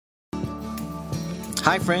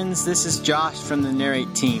Hi friends, this is Josh from the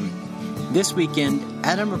Narrate team. This weekend,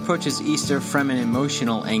 Adam approaches Easter from an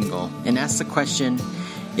emotional angle and asks the question,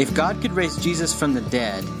 if God could raise Jesus from the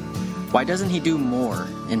dead, why doesn't he do more,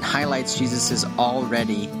 and highlights Jesus'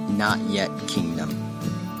 already not yet kingdom?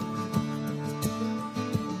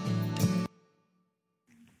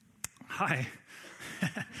 Hi.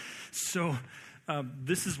 So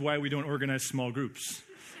this is why we don't organize small groups.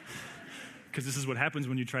 Because this is what happens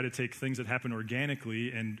when you try to take things that happen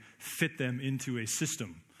organically and fit them into a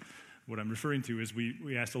system. What I'm referring to is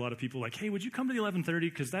we asked a lot of people like, hey, would you come to the 11:30?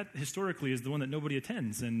 Because that historically is the one that nobody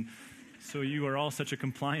attends. And so you are all such a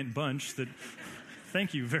compliant bunch that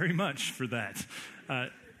thank you very much for that.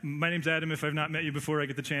 My name's Adam. If I've not met you before, I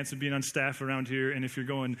get the chance of being on staff around here. And if you're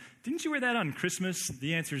going, didn't you wear that on Christmas?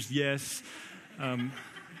 The answer is yes.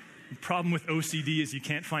 The problem with OCD is you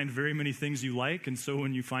can't find very many things you like, and so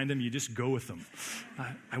when you find them, you just go with them.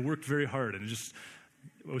 I worked very hard, and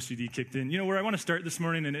OCD kicked in. You know, where I want to start this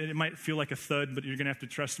morning, and it might feel like a thud, but you're going to have to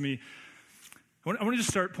trust me. I want to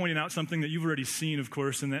just start pointing out something that you've already seen, of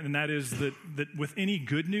course, and that is that with any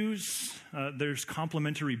good news, there's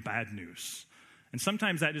complementary bad news. And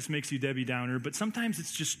sometimes that just makes you Debbie Downer, but sometimes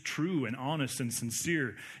it's just true and honest and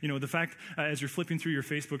sincere. You know, the fact, as you're flipping through your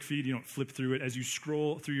Facebook feed, you don't flip through it. As you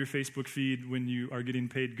scroll through your Facebook feed when you are getting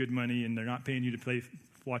paid good money and they're not paying you to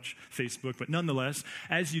watch Facebook, but nonetheless,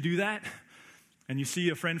 as you do that, and you see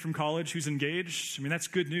a friend from college who's engaged, I mean, that's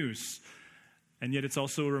good news. And yet it's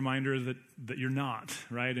also a reminder that you're not,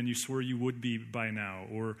 right? And you swore you would be by now,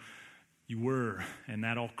 or you were, and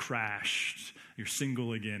that all crashed. You're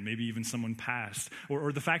single again. Maybe even someone passed.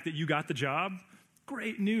 Or the fact that you got the job,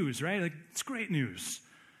 great news, right? Like, it's great news.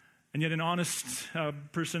 And yet an honest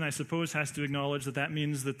person, I suppose, has to acknowledge that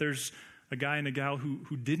means that there's a guy and a gal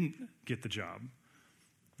who didn't get the job.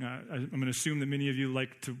 I'm going to assume that many of you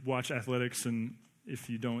like to watch athletics, and if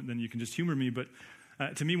you don't, then you can just humor me. But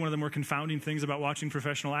to me, one of the more confounding things about watching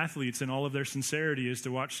professional athletes and all of their sincerity is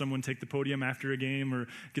to watch someone take the podium after a game or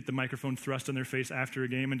get the microphone thrust on their face after a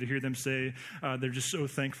game and to hear them say they're just so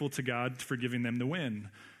thankful to God for giving them the win.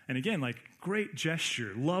 And again, like, great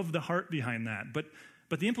gesture. Love the heart behind that. But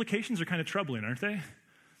the implications are kind of troubling, aren't they?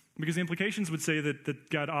 Because the implications would say that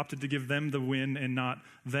God opted to give them the win and not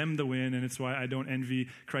them the win, and it's why I don't envy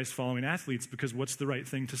Christ-following athletes, because what's the right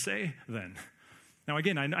thing to say then? Now,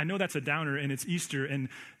 again, I know that's a downer, and it's Easter, and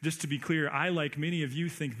just to be clear, I, like many of you,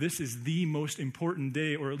 think this is the most important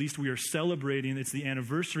day, or at least we are celebrating. It's the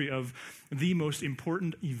anniversary of the most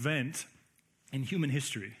important event in human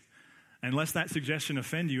history. Unless that suggestion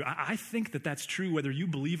offend you, I think that that's true whether you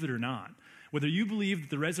believe it or not. Whether you believe that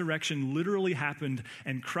the resurrection literally happened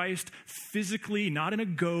and Christ physically, not in a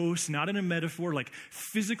ghost, not in a metaphor, like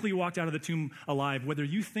physically walked out of the tomb alive, whether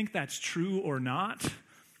you think that's true or not,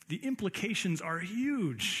 the implications are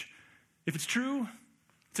huge. If it's true,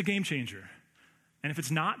 it's a game changer. And if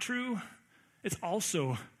it's not true, it's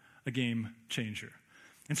also a game changer.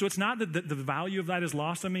 And so it's not that the value of that is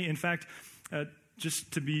lost on me. In fact,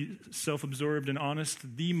 just to be self-absorbed and honest,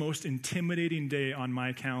 the most intimidating day on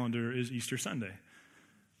my calendar is Easter Sunday.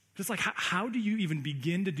 It's like, how do you even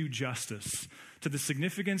begin to do justice to the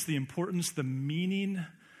significance, the importance, the meaning,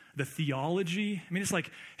 the theology? I mean, it's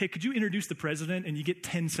like, hey, could you introduce the president and you get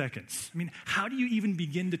 10 seconds? I mean, how do you even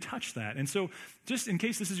begin to touch that? And so just in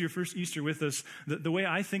case this is your first Easter with us, the way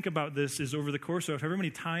I think about this is over the course of however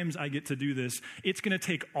many times I get to do this, it's going to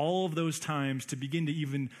take all of those times to begin to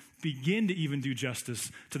even do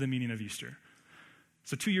justice to the meaning of Easter.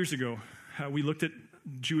 So 2 years ago, we looked at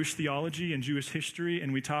Jewish theology and Jewish history,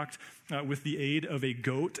 and we talked with the aid of a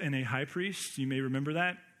goat and a high priest. You may remember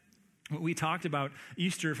that. We talked about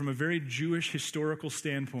Easter from a very Jewish historical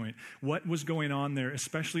standpoint, what was going on there,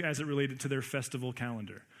 especially as it related to their festival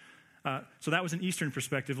calendar. So that was an Eastern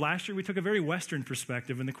perspective. Last year, we took a very Western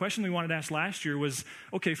perspective, and the question we wanted to ask last year was,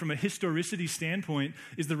 okay, from a historicity standpoint,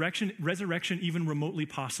 is the resurrection even remotely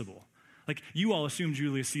possible? Like, you all assume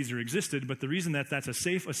Julius Caesar existed, but the reason that that's a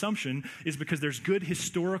safe assumption is because there's good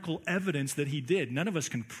historical evidence that he did. None of us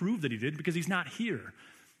can prove that he did because he's not here.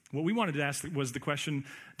 What we wanted to ask was the question,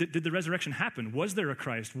 did the resurrection happen? Was there a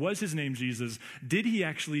Christ? Was his name Jesus? Did he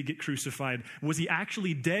actually get crucified? Was he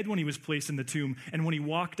actually dead when he was placed in the tomb? And when he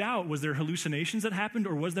walked out, was there hallucinations that happened,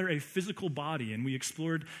 or was there a physical body? And we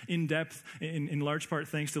explored in depth, in large part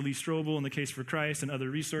thanks to Lee Strobel and the Case for Christ and other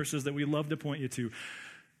resources that we love to point you to.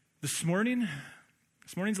 This morning's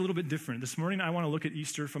a little bit different. This morning, I want to look at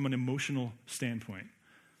Easter from an emotional standpoint.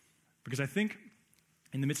 Because I think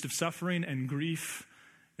in the midst of suffering and grief,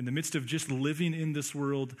 in the midst of just living in this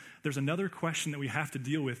world, there's another question that we have to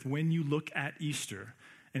deal with when you look at Easter.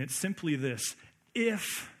 And it's simply this: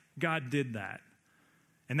 if God did that,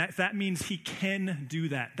 And that means he can do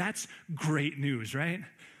that. That's great news, right?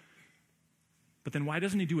 But then why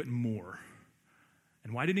doesn't he do it more?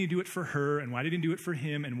 And why didn't he do it for her? And why didn't he do it for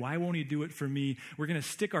him? And why won't he do it for me? We're going to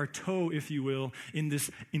stick our toe, if you will, in this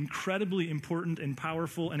incredibly important and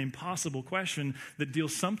powerful and impossible question that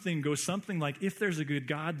goes something like, if there's a good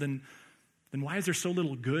God, then why is there so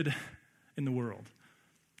little good in the world?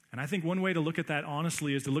 And I think one way to look at that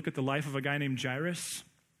honestly is to look at the life of a guy named Jairus.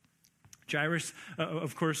 Jairus,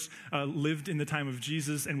 of course, lived in the time of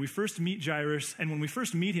Jesus, and we first meet Jairus, and when we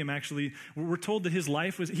first meet him, actually, we're told that his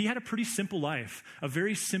life he had a pretty simple life, a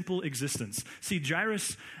very simple existence. See,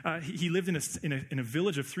 Jairus, he lived in a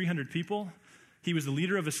village of 300 people. He was the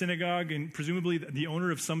leader of a synagogue and presumably the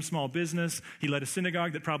owner of some small business. He led a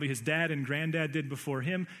synagogue that probably his dad and granddad did before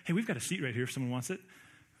him. Hey, we've got a seat right here if someone wants it.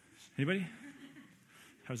 Anybody?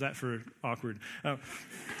 How's that for awkward?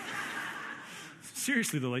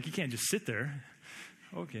 Seriously, though, you can't just sit there.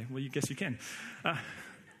 Okay, well, you guess you can.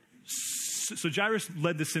 So Jairus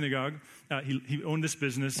led the synagogue. He owned this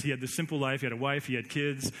business. He had this simple life. He had a wife. He had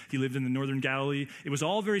kids. He lived in the northern Galilee. It was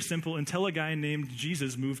all very simple until a guy named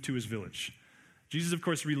Jesus moved to his village. Jesus, of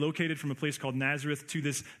course, relocated from a place called Nazareth to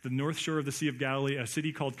the north shore of the Sea of Galilee, a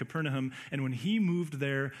city called Capernaum. And when he moved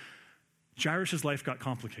there, Jairus' life got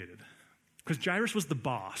complicated. Because Jairus was the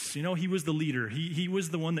boss, he was the leader. He was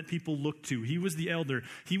the one that people looked to. He was the elder.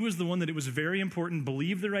 He was the one that it was very important,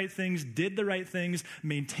 believed the right things, did the right things,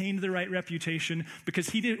 maintained the right reputation, because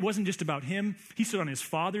it wasn't just about him. He stood on his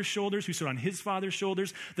father's shoulders, who stood on his father's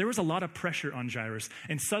shoulders. There was a lot of pressure on Jairus.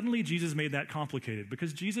 And suddenly Jesus made that complicated,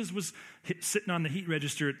 because Jesus was sitting on the heat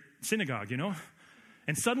register at synagogue,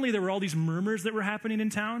 And suddenly there were all these murmurs that were happening in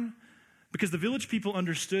town. Because the village people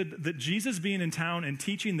understood that Jesus being in town and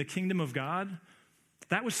teaching the kingdom of God,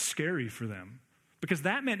 that was scary for them. Because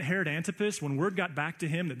that meant Herod Antipas, when word got back to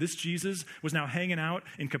him that this Jesus was now hanging out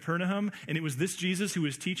in Capernaum, and it was this Jesus who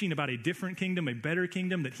was teaching about a different kingdom, a better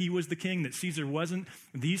kingdom, that he was the king, that Caesar wasn't,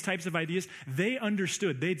 these types of ideas, they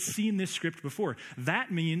understood. They'd seen this script before.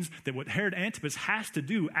 That means that what Herod Antipas has to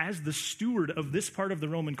do as the steward of this part of the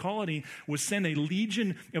Roman colony was send a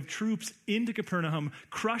legion of troops into Capernaum,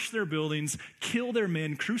 crush their buildings, kill their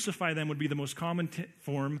men, crucify them would be the most common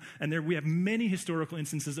form. And we have many historical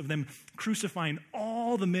instances of them crucifying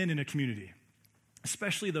all the men in a community,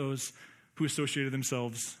 especially those who associated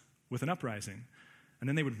themselves with an uprising. And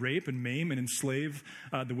then they would rape and maim and enslave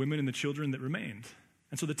the women and the children that remained.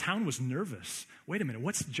 And so the town was nervous. Wait a minute,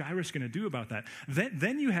 what's Jairus going to do about that?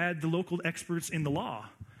 Then you had the local experts in the law.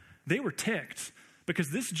 They were ticked because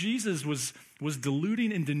this Jesus was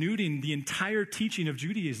diluting and denuding the entire teaching of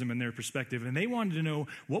Judaism in their perspective. And they wanted to know,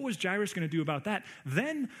 what was Jairus going to do about that?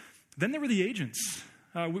 Then there were the agents.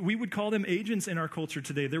 We would call them agents in our culture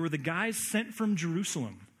today. There were the guys sent from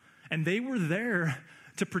Jerusalem, and they were there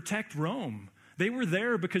to protect Rome. They were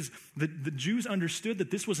there because the Jews understood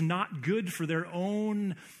that this was not good for their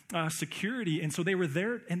own security, and so they were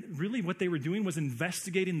there, and really what they were doing was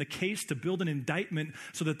investigating the case to build an indictment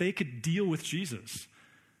so that they could deal with Jesus.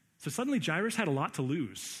 So suddenly Jairus had a lot to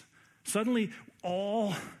lose. Suddenly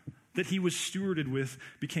all that he was stewarded with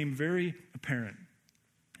became very apparent.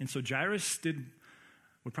 And so Jairus did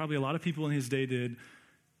what probably a lot of people in his day did.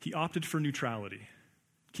 He opted for neutrality.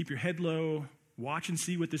 Keep your head low, watch and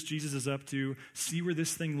see what this Jesus is up to, see where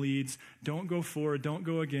this thing leads. Don't go for, don't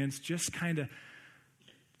go against, just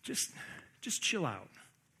chill out.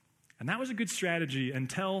 And that was a good strategy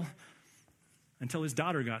until his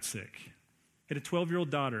daughter got sick. He had a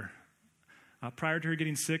 12-year-old daughter. Prior to her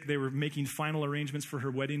getting sick, they were making final arrangements for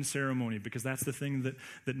her wedding ceremony, because that's the thing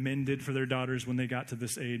that men did for their daughters when they got to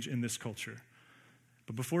this age in this culture.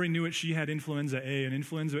 But before he knew it, she had influenza A, and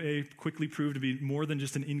influenza A quickly proved to be more than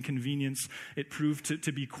just an inconvenience. It proved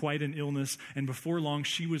to be quite an illness, and before long,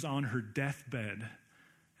 she was on her deathbed.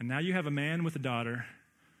 And now you have a man with a daughter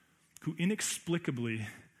who inexplicably,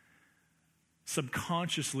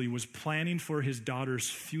 subconsciously was planning for his daughter's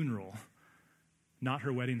funeral, not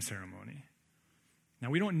her wedding ceremony. Now,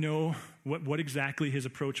 we don't know what exactly his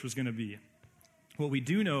approach was going to be. What we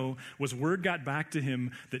do know was word got back to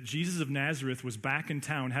him that Jesus of Nazareth was back in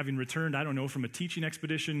town, having returned, from a teaching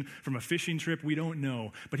expedition, from a fishing trip, we don't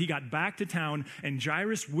know. But he got back to town, and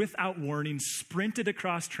Jairus, without warning, sprinted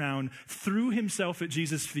across town, threw himself at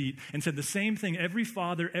Jesus' feet, and said the same thing every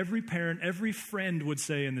father, every parent, every friend would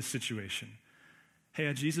say in this situation.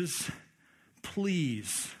 Hey, Jesus,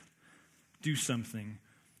 please do something.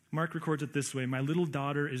 Mark records it this way: my little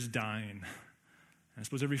daughter is dying. I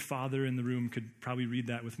suppose every father in the room could probably read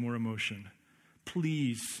that with more emotion.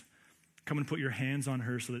 Please come and put your hands on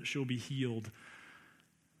her so that she'll be healed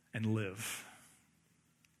and live.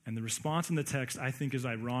 And the response in the text, I think, is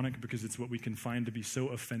ironic because it's what we can find to be so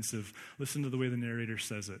offensive. Listen to the way the narrator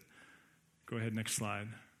says it. Go ahead, next slide.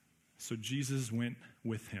 So Jesus went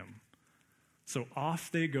with him. So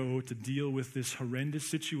off they go to deal with this horrendous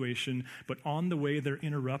situation, but on the way they're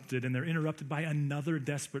interrupted, and they're interrupted by another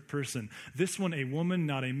desperate person. This one a woman,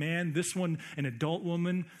 not a man. This one an adult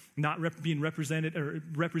woman, not being represented or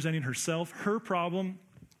representing herself. Her problem,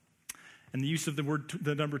 and the use of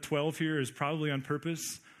the number 12 here is probably on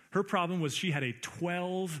purpose. Her problem was she had a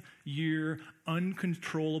 12-year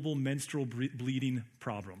uncontrollable menstrual bleeding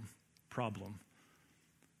problem.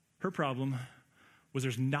 Her problem was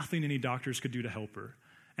there's nothing any doctors could do to help her.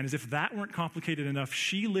 And as if that weren't complicated enough,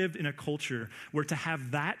 she lived in a culture where to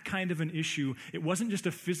have that kind of an issue, it wasn't just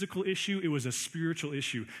a physical issue, it was a spiritual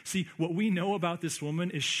issue. See, what we know about this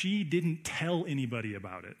woman is she didn't tell anybody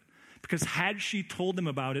about it. Because had she told them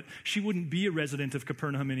about it, she wouldn't be a resident of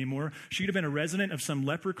Capernaum anymore. She'd have been a resident of some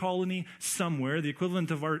leper colony somewhere, the equivalent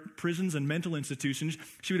of our prisons and mental institutions.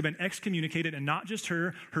 She would have been excommunicated, and not just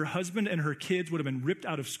her husband and her kids would have been ripped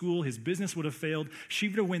out of school. His business would have failed. She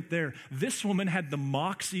would have went there. This woman had the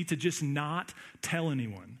moxie to just not tell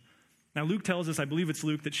anyone. Now, Luke tells us, I believe it's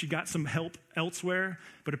Luke, that she got some help elsewhere,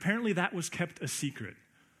 but apparently that was kept a secret.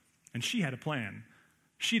 And she had a plan.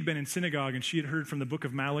 She'd been in synagogue and she had heard from the book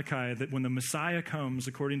of Malachi that when the Messiah comes,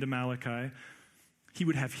 according to Malachi, he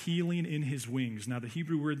would have healing in his wings. Now, the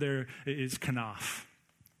Hebrew word there is kanaf.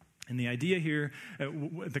 And the idea here,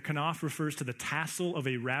 the kanaf refers to the tassel of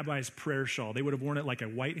a rabbi's prayer shawl. They would have worn it like a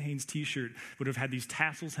White Hanes t-shirt, would have had these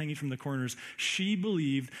tassels hanging from the corners. She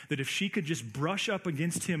believed that if she could just brush up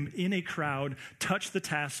against him in a crowd, touch the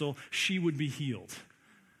tassel, she would be healed.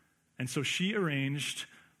 And so she arranged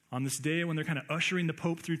on this day when they're kind of ushering the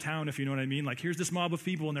Pope through town, if you know what I mean, like here's this mob of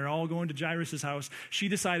people and they're all going to Jairus' house. She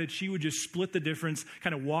decided she would just split the difference,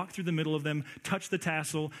 kind of walk through the middle of them, touch the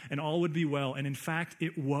tassel, and all would be well. And in fact,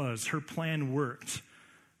 it was. Her plan worked.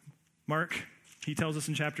 Mark, he tells us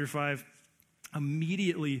in chapter 5,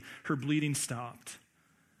 immediately her bleeding stopped.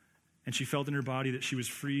 And she felt in her body that she was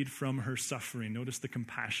freed from her suffering. Notice the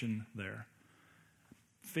compassion there.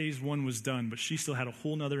 Phase 1 was done, but she still had a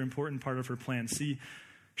whole nother important part of her plan. See,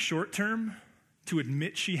 short term, to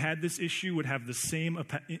admit she had this issue would have the same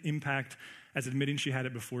impact as admitting she had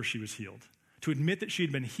it before she was healed. To admit that she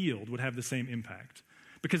had been healed would have the same impact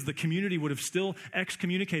because the community would have still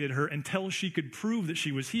excommunicated her until she could prove that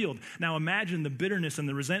she was healed. Now imagine the bitterness and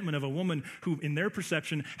the resentment of a woman who, in their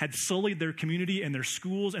perception, had sullied their community and their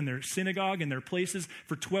schools and their synagogue and their places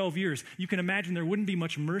for 12 years. You can imagine there wouldn't be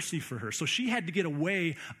much mercy for her. So she had to get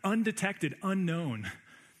away undetected, unknown.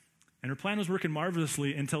 And her plan was working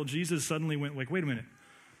marvelously until Jesus suddenly went like, wait a minute.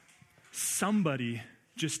 Somebody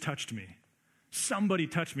just touched me. Somebody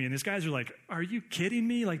touched me. And these guys are like, are you kidding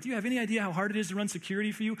me? Like, do you have any idea how hard it is to run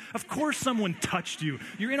security for you? Of course someone touched you.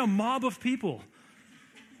 You're in a mob of people.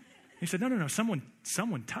 He said, no,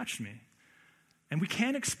 someone touched me. And we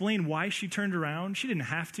can't explain why she turned around. She didn't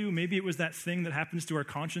have to. Maybe it was that thing that happens to our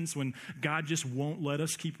conscience when God just won't let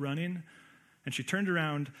us keep running. And she turned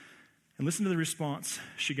around. And listen to the response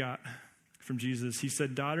she got from Jesus. He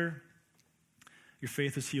said, daughter, your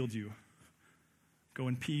faith has healed you. Go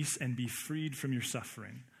in peace and be freed from your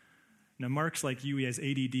suffering. Now, Mark's like you, he has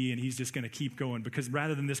ADD, and he's just going to keep going because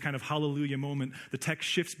rather than this kind of hallelujah moment, the text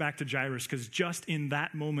shifts back to Jairus because just in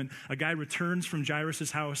that moment, a guy returns from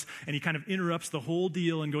Jairus' house, and he kind of interrupts the whole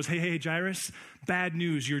deal and goes, hey, Jairus, bad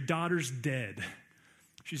news, your daughter's dead.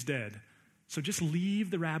 She's dead. So just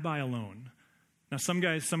leave the rabbi alone. Now,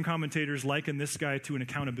 some commentators liken this guy to an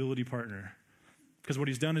accountability partner because what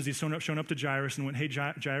he's done is he's shown up to Jairus and went, hey,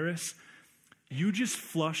 Jairus, you just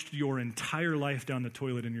flushed your entire life down the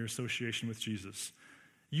toilet in your association with Jesus.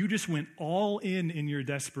 You just went all in your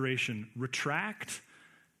desperation. Retract,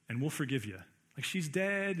 and we'll forgive you. Like, she's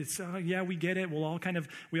dead. It's, yeah, we get it.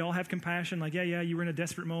 We all have compassion. Like, yeah, you were in a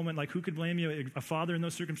desperate moment. Like, who could blame you? A father in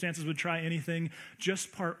those circumstances would try anything.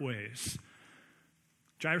 Just part ways.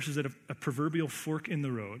 Jairus is at a proverbial fork in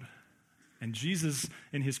the road. And Jesus,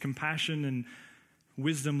 in his compassion and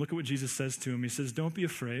wisdom, look at what Jesus says to him. He says, don't be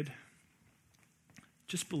afraid.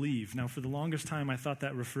 Just believe. Now, for the longest time, I thought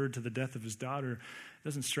that referred to the death of his daughter. It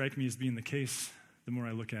doesn't strike me as being the case the more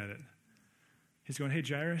I look at it. He's going, hey,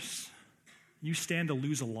 Jairus, you stand to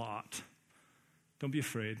lose a lot. Don't be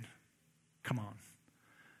afraid. Come on.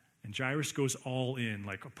 And Jairus goes all in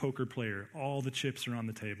like a poker player. All the chips are on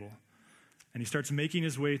the table. And he starts making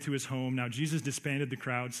his way to his home. Now, Jesus disbanded the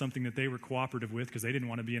crowd, something that they were cooperative with because they didn't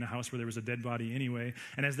want to be in a house where there was a dead body anyway.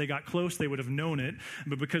 And as they got close, they would have known it.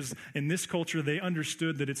 But because in this culture, they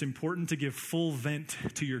understood that it's important to give full vent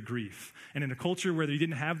to your grief. And in a culture where you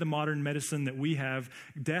didn't have the modern medicine that we have,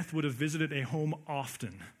 death would have visited a home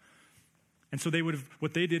often. And so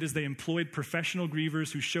what they did is they employed professional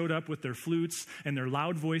grievers who showed up with their flutes and their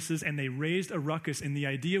loud voices, and they raised a ruckus. And the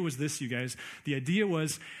idea was this, you guys. The idea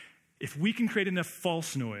was, if we can create enough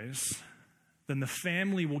false noise, then the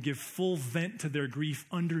family will give full vent to their grief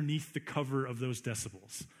underneath the cover of those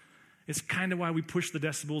decibels. It's kind of why we push the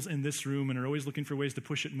decibels in this room and are always looking for ways to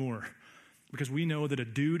push it more. Because we know that a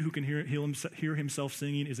dude who can hear himself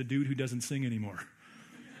singing is a dude who doesn't sing anymore.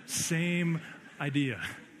 Same idea.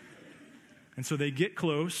 And so they get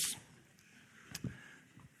close,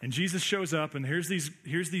 and Jesus shows up, and here's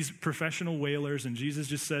these professional wailers, and Jesus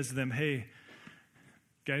just says to them, hey,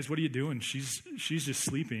 guys, what are you doing? She's just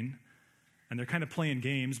sleeping. And they're kind of playing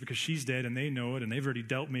games because she's dead and they know it, and they've already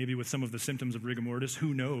dealt maybe with some of the symptoms of rigor mortis.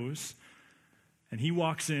 Who knows? And he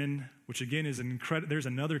walks in, which again is there's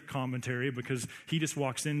another commentary because he just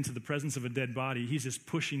walks into the presence of a dead body. He's just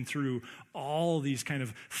pushing through all these kind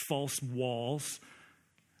of false walls.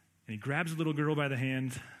 And he grabs a little girl by the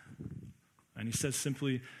hand and he says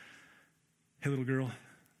simply, hey, little girl,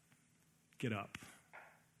 get up.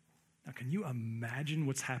 Now, can you imagine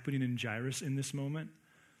what's happening in Jairus in this moment?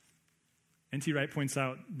 N.T. Wright points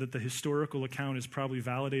out that the historical account is probably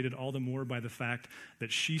validated all the more by the fact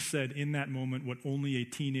that she said in that moment what only a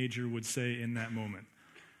teenager would say in that moment.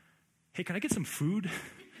 Hey, can I get some food?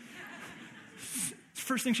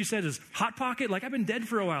 First thing she said is, Hot Pocket? Like, I've been dead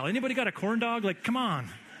for a while. Anybody got a corn dog? Like, come on.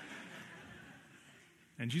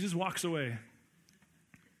 And Jesus walks away.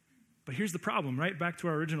 But here's the problem, right? Back to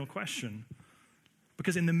our original question.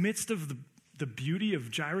 Because in the midst of the beauty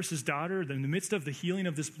of Jairus' daughter, in the midst of the healing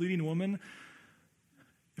of this bleeding woman,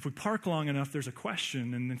 if we park long enough, there's a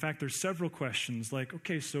question. And in fact, there's several questions like,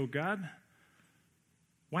 okay, so God,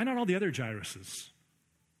 why not all the other Jairuses?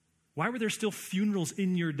 Why were there still funerals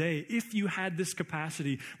in your day if you had this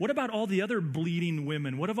capacity? What about all the other bleeding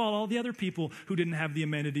women? What about all the other people who didn't have the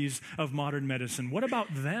amenities of modern medicine? What about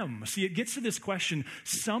them? See, it gets to this question.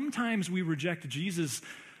 Sometimes we reject Jesus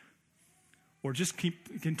or just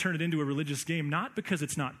can turn it into a religious game, not because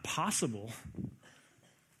it's not possible,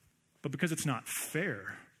 but because it's not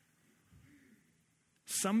fair.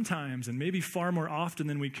 Sometimes, and maybe far more often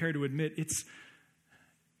than we care to admit, it's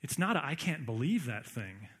not a I can't believe that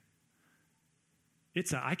thing.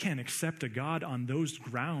 It's a I can't accept a God on those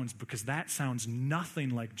grounds because that sounds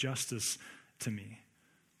nothing like justice to me.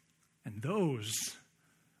 And those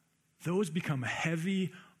become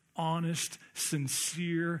heavy, honest,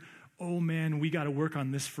 sincere, oh man, we got to work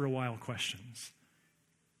on this for a while questions.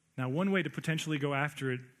 Now, one way to potentially go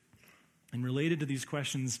after it and related to these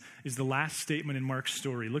questions is the last statement in Mark's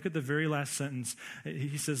story. Look at the very last sentence.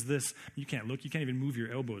 He says this. You can't look. You can't even move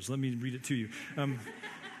your elbows. Let me read it to you.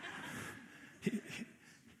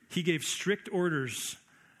 He gave strict orders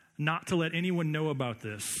not to let anyone know about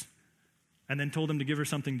this, and then told him to give her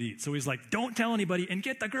something to eat. So he's like, don't tell anybody and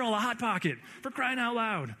get the girl a Hot Pocket, for crying out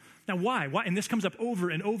loud. Now, why? And this comes up over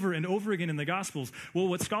and over and over again in the Gospels. Well,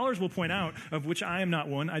 what scholars will point out, of which I am not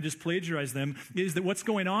one, I just plagiarize them, is that what's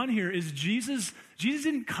going on here is Jesus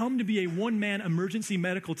didn't come to be a one-man emergency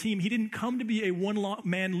medical team. He didn't come to be a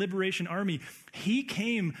one-man liberation army. He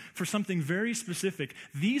came for something very specific.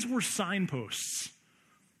 These were signposts.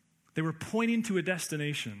 They were pointing to a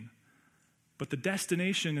destination. But the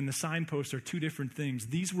destination and the signposts are two different things.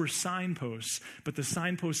 These were signposts, but the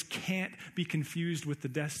signposts can't be confused with the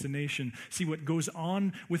destination. See, what goes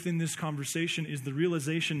on within this conversation is the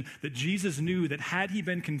realization that Jesus knew that had he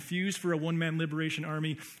been confused for a one-man liberation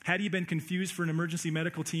army, had he been confused for an emergency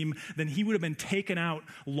medical team, then he would have been taken out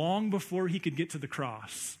long before he could get to the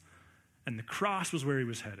cross. And the cross was where he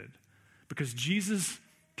was headed. Because Jesus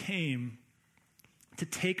came to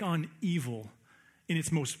take on evil in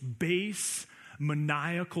its most base,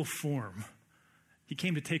 maniacal form. He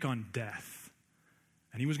came to take on death.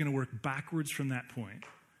 And he was going to work backwards from that point.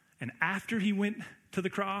 And after he went to the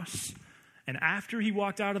cross, and after he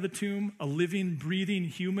walked out of the tomb, a living, breathing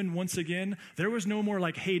human once again, there was no more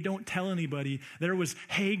like, hey, don't tell anybody. There was,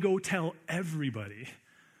 hey, go tell everybody.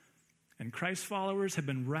 And Christ's followers have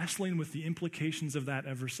been wrestling with the implications of that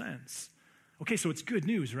ever since. Okay, so it's good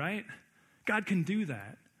news, right? God can do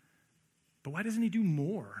that. But why doesn't he do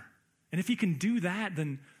more? And if he can do that,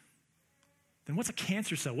 then what's a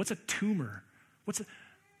cancer cell? What's a tumor? What's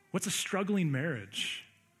a struggling marriage?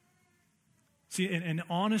 See, an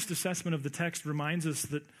honest assessment of the text reminds us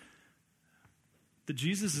that that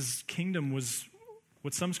Jesus' kingdom was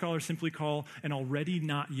what some scholars simply call an already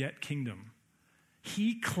not yet kingdom.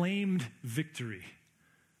 He claimed victory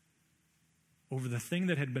over the thing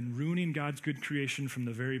that had been ruining God's good creation from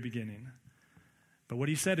the very beginning. But what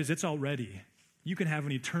he said is, it's already. You can have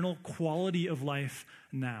an eternal quality of life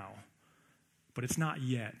now, but it's not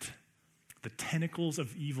yet. The tentacles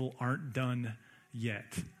of evil aren't done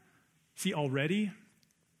yet. See, already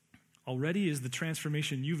is the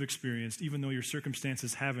transformation you've experienced, even though your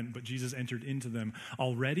circumstances haven't, but Jesus entered into them.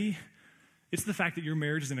 Already, it's the fact that your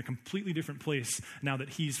marriage is in a completely different place now that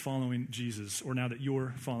he's following Jesus, or now that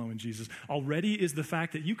you're following Jesus. Already is the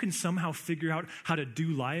fact that you can somehow figure out how to do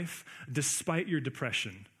life despite your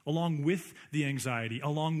depression, along with the anxiety,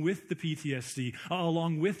 along with the PTSD,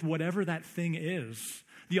 along with whatever that thing is.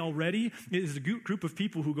 The already is a group of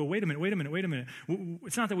people who go, wait a minute.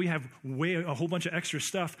 It's not that we have a whole bunch of extra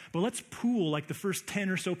stuff, but let's pool like the first 10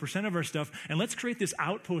 or so % of our stuff, and let's create this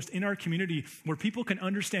outpost in our community where people can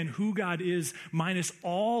understand who God is minus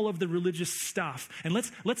all of the religious stuff. And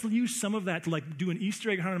let's use some of that to like do an Easter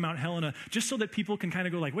egg hunt on Mount Helena, just so that people can kind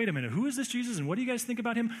of go like, wait a minute, who is this Jesus and what do you guys think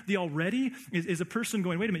about him? The already is a person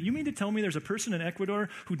going, wait a minute, you mean to tell me there's a person in Ecuador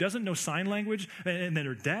who doesn't know sign language and that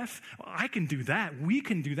are deaf? I can do that. We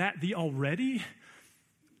can do that. The already,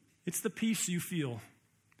 it's the peace you feel,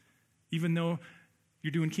 even though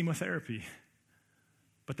you're doing chemotherapy.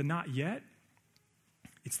 But the not yet,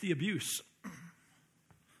 it's the abuse.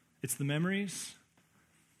 It's the memories.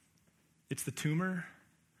 It's the tumor.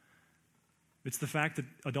 It's the fact that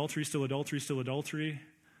adultery is still adultery,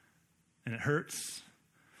 and it hurts.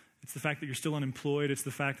 It's the fact that you're still unemployed. It's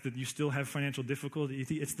the fact that you still have financial difficulty.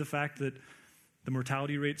 It's the fact that the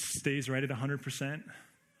mortality rate stays right at 100%.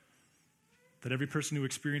 That every person who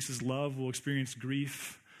experiences love will experience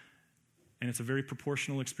grief, and it's a very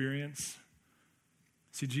proportional experience.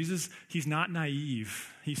 See, Jesus, he's not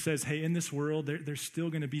naive. He says, hey, in this world, there's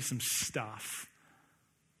still going to be some stuff.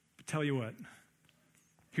 But tell you what,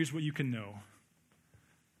 here's what you can know.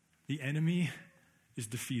 The enemy is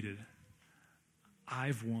defeated.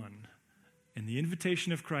 I've won. And the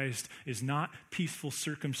invitation of Christ is not peaceful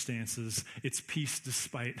circumstances, it's peace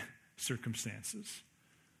despite circumstances.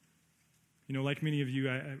 You know, like many of you,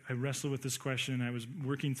 I wrestle with this question, and I was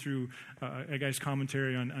working through a guy's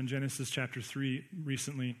commentary on Genesis chapter 3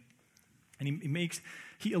 recently, and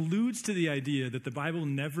he alludes to the idea that the Bible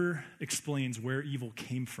never explains where evil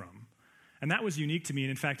came from. And that was unique to me. And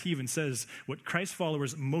in fact, he even says what Christ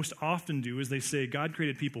followers most often do is they say God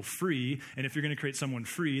created people free, and if you're going to create someone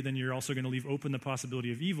free, then you're also going to leave open the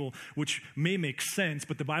possibility of evil, which may make sense,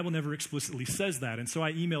 but the Bible never explicitly says that. And so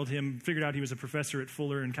I emailed him, figured out he was a professor at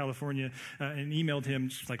Fuller in California, and emailed him,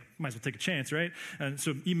 just like, might as well take a chance, right? And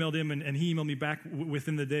so emailed him, and he emailed me back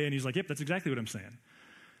within the day, and he's like, yep, that's exactly what I'm saying.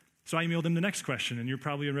 So I emailed him the next question, and you're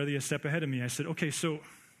probably already a step ahead of me. I said, okay, so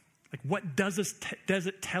like, what does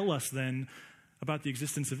it tell us then about the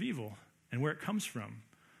existence of evil and where it comes from?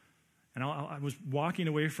 And I was walking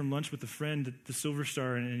away from lunch with a friend at the Silver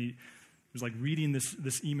Star, and he was like reading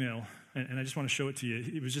this email, and I just want to show it to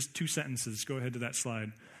you. It was just 2 sentences. Go ahead to that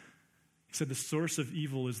slide. He said, the source of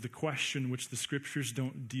evil is the question which the scriptures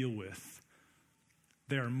don't deal with.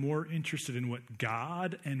 They are more interested in what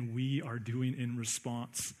God and we are doing in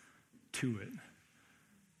response to it.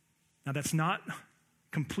 Now, that's not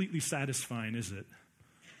completely satisfying, is it?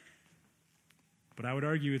 But I would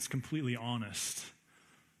argue it's completely honest.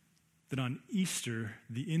 That on Easter,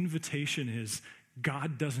 the invitation is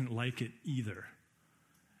God doesn't like it either.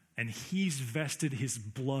 And he's vested his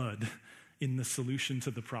blood in the solution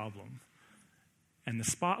to the problem. And the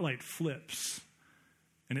spotlight flips.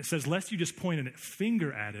 And it says, lest you just point a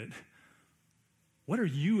finger at it, what are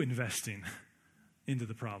you investing into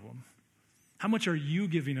the problem? How much are you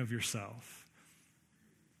giving of yourself?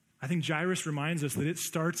 I think Jairus reminds us that it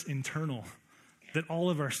starts internal, that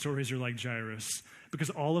all of our stories are like Jairus,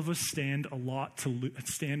 because all of us stand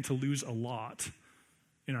to lose a lot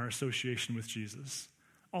in our association with Jesus.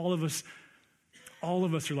 All of us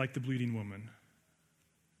are like the bleeding woman,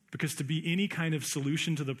 because to be any kind of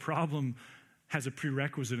solution to the problem has a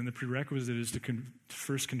prerequisite, and the prerequisite is to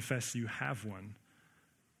first confess you have one,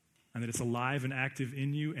 and that it's alive and active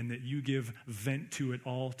in you, and that you give vent to it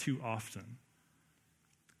all too often.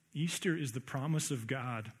 Easter is the promise of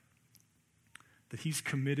God that he's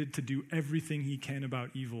committed to do everything he can about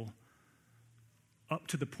evil up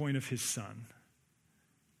to the point of his son.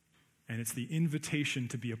 And it's the invitation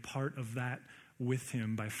to be a part of that with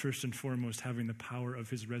him by first and foremost having the power of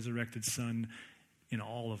his resurrected son in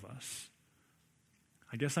all of us.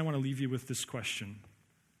 I guess I want to leave you with this question.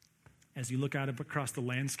 As you look out across the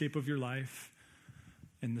landscape of your life,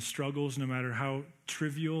 and the struggles, no matter how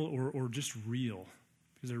trivial or just real,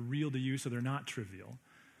 because they're real to you, so they're not trivial.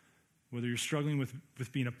 Whether you're struggling with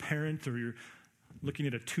being a parent, or you're looking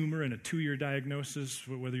at a tumor and a 2-year diagnosis,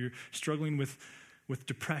 whether you're struggling with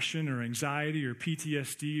depression or anxiety or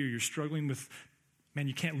PTSD, or you're struggling with, man,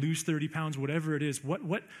 you can't lose 30 pounds, whatever it is,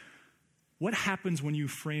 what happens when you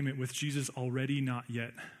frame it with Jesus already not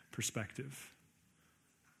yet perspective?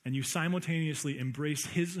 And you simultaneously embrace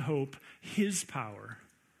his hope, his power,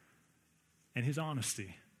 and his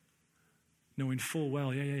honesty, knowing full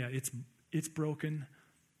well, it's broken,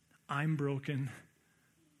 I'm broken,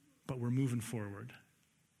 but we're moving forward.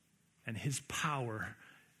 And his power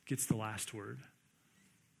gets the last word.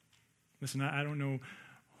 Listen, I don't know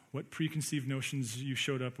what preconceived notions you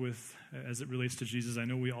showed up with as it relates to Jesus. I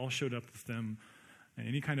know we all showed up with them, and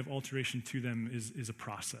any kind of alteration to them is a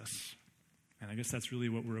process. And I guess that's really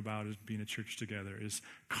what we're about as being a church together, is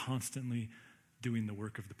constantly doing the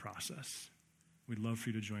work of the process. We'd love for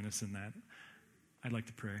you to join us in that. I'd like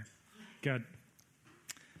to pray. God,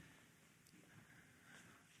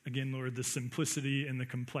 again, Lord, the simplicity and the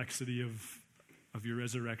complexity of your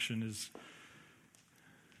resurrection is,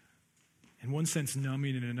 in one sense,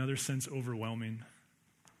 numbing, and in another sense, overwhelming.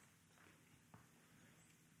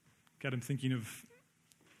 God, I'm thinking of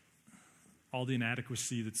all the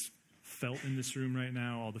inadequacy that's felt in this room right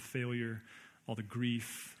now, all the failure, all the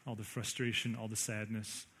grief, all the frustration, all the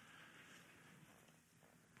sadness.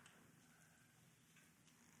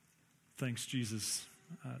 Thanks, Jesus,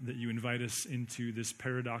 that you invite us into this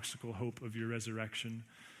paradoxical hope of your resurrection.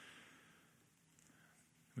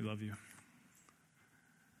 We love you.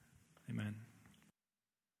 Amen.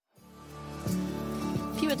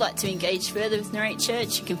 If you would like to engage further with Narrate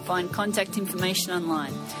Church, you can find contact information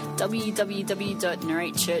online,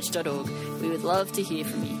 www.narratechurch.org. We would love to hear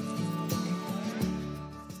from you.